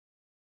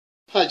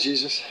Hi,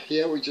 Jesus.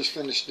 Yeah, we just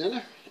finished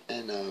dinner,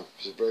 and it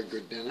was a very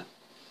good dinner.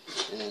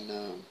 And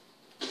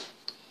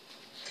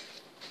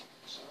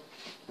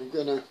I'm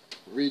going to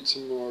read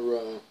some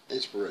more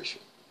inspiration.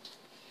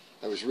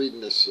 I was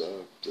reading this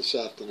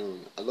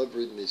afternoon. I love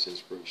reading these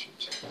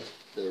inspirations.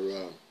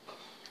 They're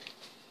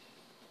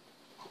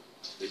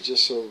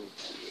just so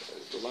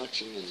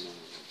relaxing and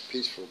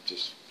peaceful,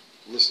 just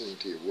listening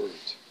to your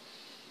words.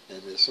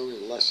 And there's so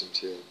many lessons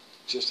here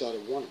just out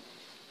of one of them.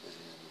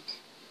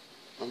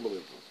 And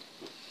unbelievable.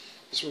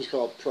 This one's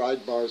called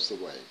Pride Bars the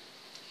Way.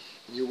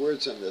 And your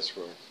words on this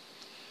were,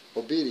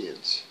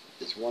 obedience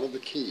is one of the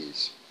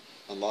keys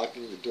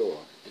unlocking the door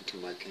into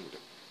my kingdom.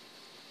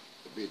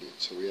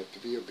 Obedience. So we have to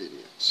be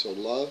obedient. So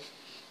love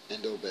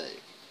and obey.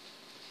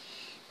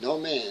 No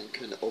man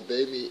can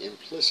obey me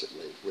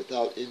implicitly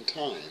without in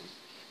time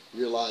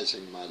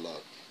realizing my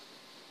love.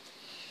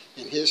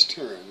 In his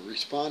turn,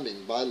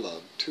 responding by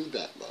love to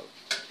that love,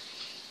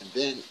 and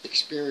then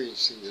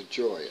experiencing the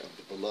joy of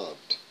the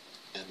beloved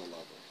and the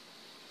lover.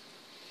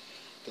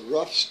 The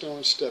rough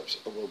stone steps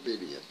of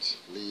obedience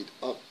lead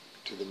up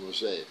to the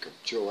mosaic of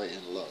joy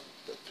and love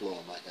that flow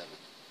in my heaven.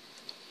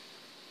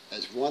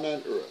 As one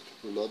on earth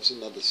who loves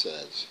another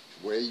says,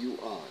 where you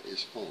are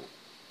is home,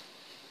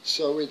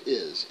 so it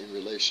is in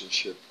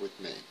relationship with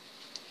me.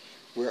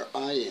 Where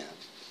I am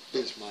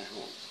is my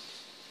home,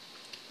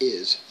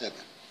 is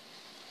heaven.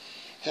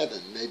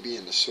 Heaven may be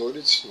in a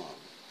sordid slum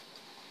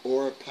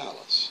or a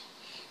palace,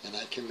 and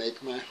I can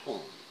make my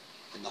home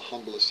in the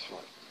humblest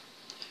heart.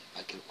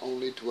 I can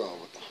only dwell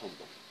with the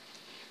humble.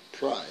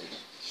 Pride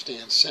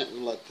stands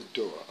sentinel at the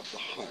door of the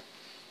heart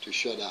to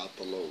shut out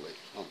the lowly,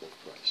 humble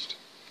Christ.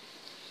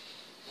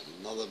 And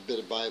another bit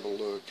of Bible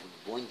word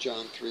from 1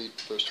 John 3,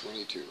 verse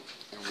 22.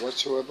 And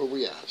whatsoever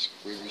we ask,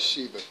 we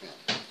receive of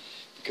him,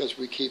 because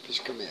we keep his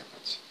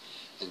commandments,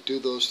 and do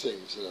those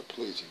things that are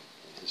pleasing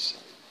in his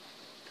sight.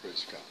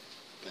 Praise God.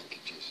 Thank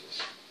you,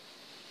 Jesus.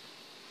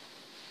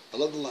 I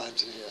love the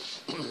lines in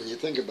here. You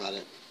think about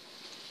it,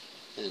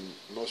 and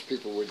most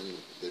people wouldn't,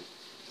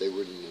 they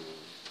wouldn't,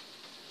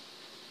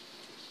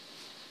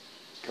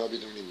 probably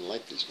don't even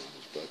like these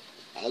lines, but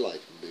I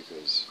like them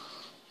because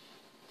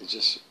it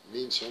just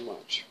means so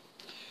much.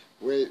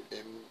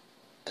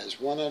 As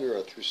one on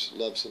earth who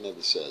loves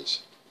another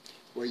says,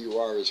 where you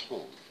are is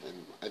home.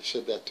 And I've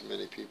said that to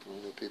many people.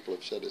 I know people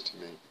have said it to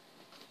me.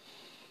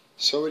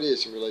 So it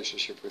is in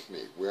relationship with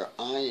me. Where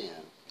I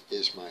am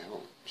is my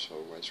home. So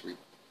as we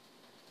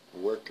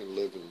work and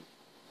live and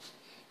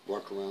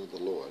walk around with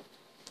the Lord,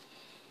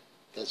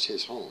 that's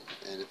his home.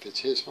 And if it's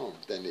his home,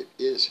 then it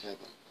is heaven.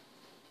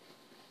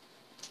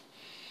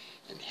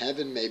 And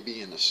heaven may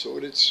be in a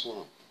sordid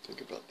slum.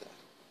 Think about that.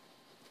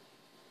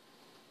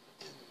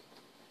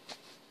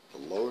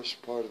 In the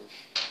lowest part of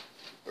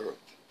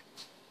earth.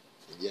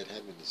 And yet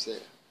heaven is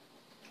there.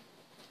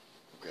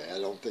 Okay, I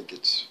don't think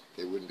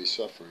they wouldn't be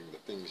suffering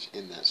the things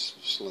in that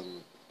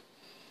slum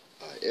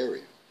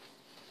area.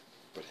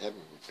 But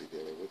heaven would be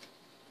there with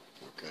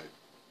them. Okay.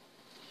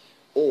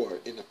 Or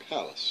in a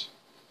palace.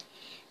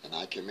 And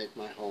I can make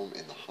my home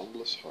in the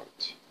humblest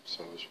hearts.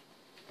 So is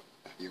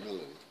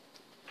humility.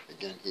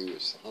 Again, he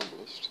was the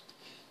humblest.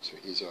 So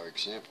he's our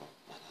example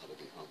on how to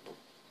be humble.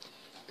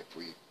 If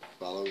we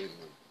follow and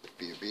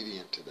be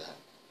obedient to that,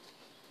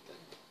 then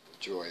the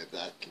joy of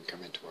that can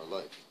come into our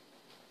life.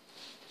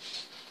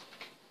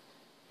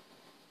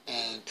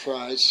 And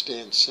pride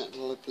stands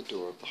sentinel at the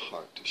door of the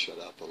heart to shut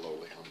out the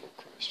lowly, humble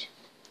Christ.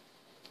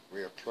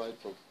 We are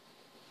prideful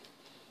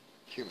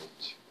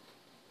humans.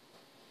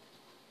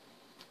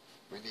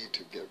 We need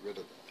to get rid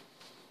of that.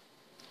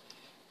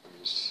 I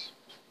mean, it's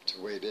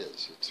the way it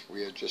is.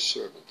 We are just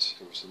servants.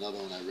 There was another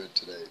one I read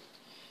today.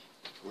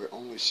 We're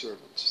only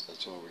servants.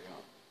 That's all we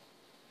are.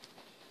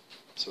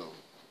 So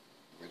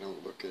we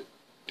don't look at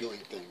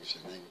doing things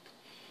and then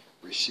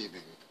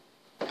receiving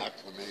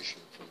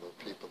acclamation from the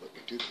people that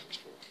we do things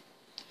for.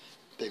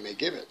 They may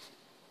give it,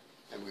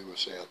 and we will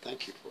say, oh,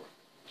 thank you for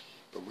it.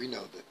 But we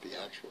know that the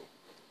actual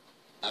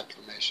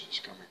acclamation is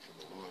coming from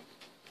the Lord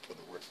for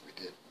the work we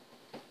did.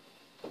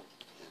 And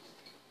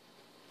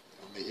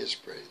only his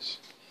praise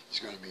is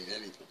going to mean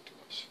anything to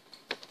us.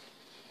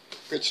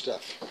 Good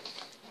stuff.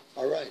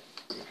 All right.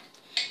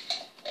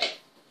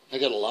 I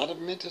got a lot of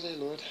them in today,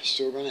 Lord.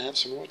 Still going to have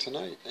some more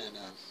tonight. And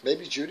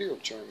maybe Judy will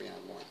join me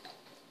on one.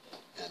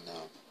 And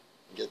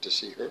get to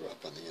see her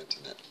up on the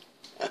internet.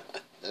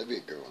 That'd be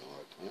a good one,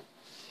 Lord.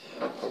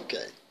 Huh?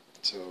 Okay.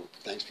 So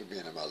thanks for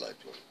being in my life,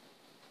 Lord.